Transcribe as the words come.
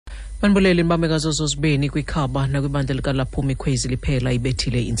Manibuleli nibamekazo zozibini kwikhaba nakwibandla likaLaphumi Khwezi liphela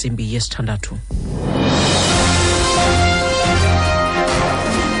ibethile intsimbi yesithandathu.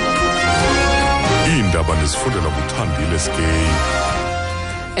 Iindaba nezifundela kuThandile Skeyi.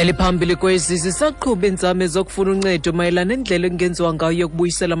 Eliphambili kwezi zisaqhuba iinzame zokufuna uncedo mayelana nendlela engenziwa ngayo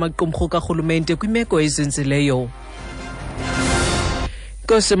yokubuyisela amaqumrhu karhulumente kwimeko ezinzileyo.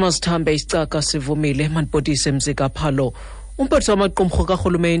 Nkosi masithambe isicaka sivumile mandibotise mzika phalo. Umphathiswa wamaqumrhu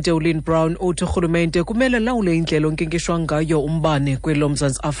karhulumente uLynne uthi urhulumente kumele alawule indlela onkinkishwa ngayo umbane kweli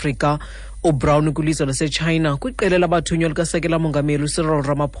loMzantsi Afrika. uBrown kwilizwe laseChina kwiqela labathunywa likasekela mongameli uCyril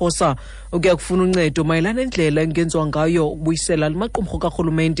Ramaphosa ukuya kufuna uncedo mayelana nendlela engenziwa ngayo ukubuyisela amaqumrhu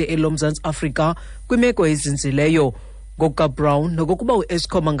karhulumente eloMzantsi Afrika kwimeko ezinzileyo. NgokukaBrown nokokuba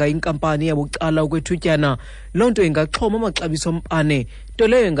uEskom angayinkampani yabucala ukwethutyana, loo nto ingaxhoma amaxabiso ombane, nto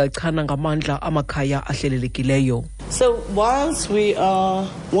leyo ingachana ngamandla amakhaya ahlelelekileyo. So whilst we are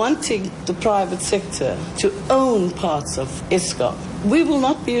wanting the private sector to own parts of Eskom, we will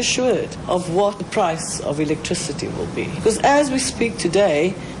not be assured of what the price of electricity will be. Because as we speak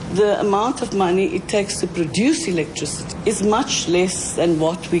today, the amount of money it takes to produce electricity is much less than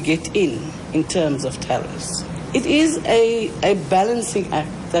what we get in terms of tariffs. It is a balancing act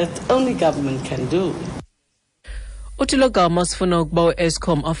that only government can do. Uthi lo gama sifuna ukuba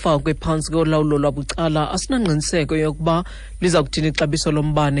uEskom afakwe phantsi kolawulo lwabucala asinangqiniseko yokuba liza kuthini ixabiso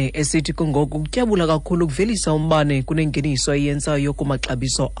lombane, esithi kungoku kutyabula kakhulu ukuvelisa umbane kunengeniso eyenzayo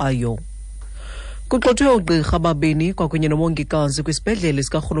kumaxabiso ayo. Kuxothwe oogqirha ababini kwakunye nomongikazi kwisibhedlele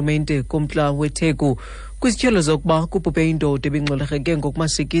sikarhulumente kumntla weTheku kwizityhelo zokuba kubhubhe indoda ebingxwelerheke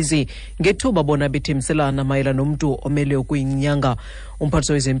ngokumasikizi ngethuba bona bethembiselana mayela nomntu omele ukuyinyanga.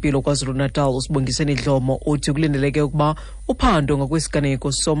 Umphathiswa wezempilo KwaZulu-Natal uSibongiseni Dlomo uthi kulindeleke ukuba uphando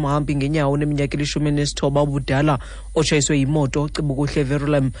ngokwesiganeko somhambi ngenyawo oneminyaka 19 obudala otshayiswe yimoto Cibukuhle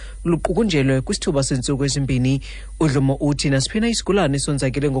Verulam luqukunjelwe kwisithuba sentsuku ezimbini. uDlomo uthi nasiphina isigulane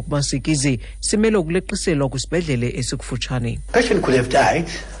sonzakele ngokumasikizi simele ukuleqiselwa kwisibhedlele esikufutshane. Patient could have died,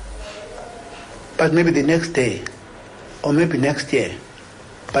 but maybe the next day or maybe next year.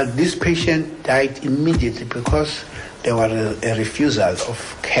 But this patient died immediately because there was a refusal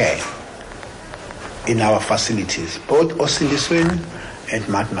of care in our facilities, both Osindisweni and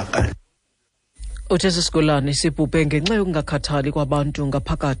Matmakani. Uthi isigulane sibhubhe ngenxa yokungakhathali kwabantu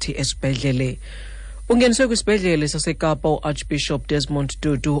ngaphakathi esibhedlele. Ungeniswe kwisibhedlele saseKapa uArchbishop Desmond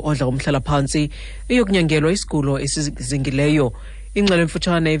Tutu odla umhlala phantsi eyokunyangelwa isigulo esizingileyo. Ingxelo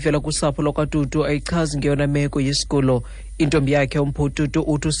emfutshane ivela kusapho lokwaTutu ayichazi ngeyona meko yesigulo. Intombi yakhe umphututu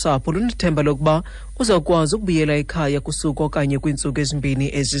uthi usapho lunethemba lokuba uzakwazi ukubuyela ekhaya kusuku okanye kwiintsuku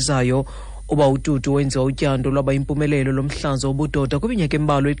ezimbini ezizayo. Uba uTutu wenziwa utyando lwaba impumelelo lomhlanzo wobudoda kwiminyaka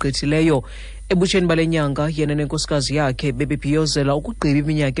embalwa egqithileyo. Ebutsheni bale nyanga yena nenkosikazi yakhe bebebhiyozela ukugqiba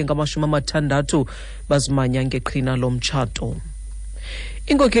iminyaka engama-60 bazimanya ngeqhina lomtshato.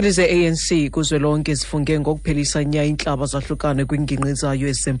 Iinkokheli ze-ANC kuzwelonke zifunge ngokuphelisa nya iintlaba zahlukane kwingingqi zayo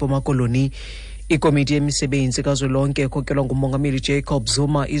eziseMpuma Koloni. Ikomiti yemisebenzi kazwelonke ekhokelwa ngumongameli Jacob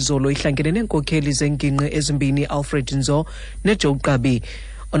Zuma izolo ihlangene neenkokheli zengingqi ezimbini Alfred Nzo neJoe Gqabi.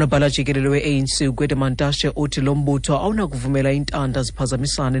 Unobhala jikelele we-ANC uGwede Mantashe uthi lo mbutho awunakuvumela intanda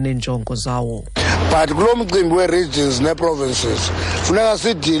ziphazamisane neenjongo zawo. But kulo mcimbi we-regions ne-provinces funeka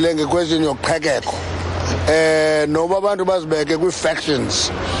sidile ngekweshini yoqhekeko noba abantu bazibeke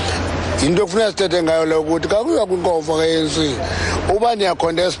kwii-factions. Into kufuneka sithethe ngayo leyo ukuthi xa kuya kwinkomfa ka-ANC uba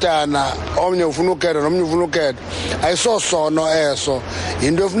niyakhondestana omnye ufuna ukhetha nomnye ufuna ukhetha ayisosono eso.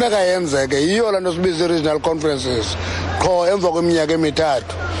 Yinto efuneka yenzeke, yiyo laa nto sibiza i-regional conferences qho emva kweminyaka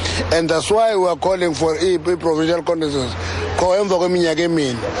emithathu, and that's why we are calling for i-provincial conferences qho emva kweminyaka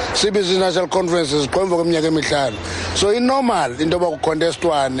emine, sibiza i-national conferences qho emva kweminyaka emihlanu. So inormal into yoba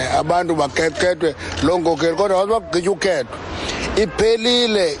kukhondestwane abantu bakhethwe loo nkokheli, kodwa wazi bagqitya ukhetho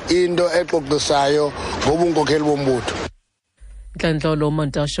iphelile into exoxisayo ngobunkokheli bombutho. Nhlanhlo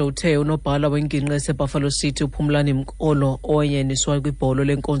Mantashe uthe unobhala wengingqi eseBuffalo City uPhumlani Mkolo owanyeniswa kwibholo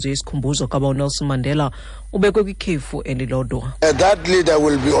lenkonzo yesikhumbuzo kaBaba Nelson Mandela ubekwe kwikhefu elilodwa. That leader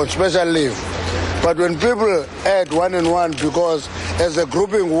will be on special leave. But when people add one and one, because as a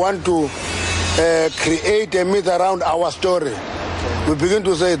grouping want to create a myth around our story, we begin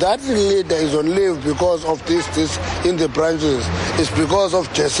to say that leader is on leave because of this in the branches. It's because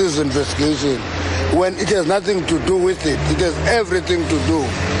of Jesse's investigation. When it has nothing to do with it, it has everything to do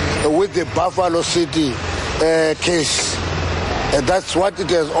with the Buffalo City case. And that's what it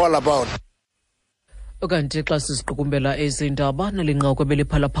is all about. Ukanti xa siziqukumbela ezi ndaba nalinqaku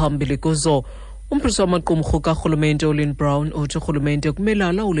beliphala phambili kuzo, umphathiswa wamaqumrhu karhulumente uLynne uthi urhulumente kumele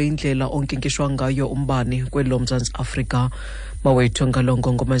alawule indlela onkinkishwa ngayo umbane kweli loMzantsi Afrika. mawethu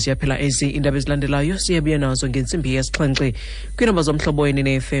ngalongo ngoma ziyaphela ezi indaba ezilandelayo siyabuya nazo ngentsimbi yesixhenxe kwiinamba zomhlobo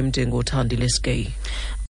wenene FM ndingothandile SK.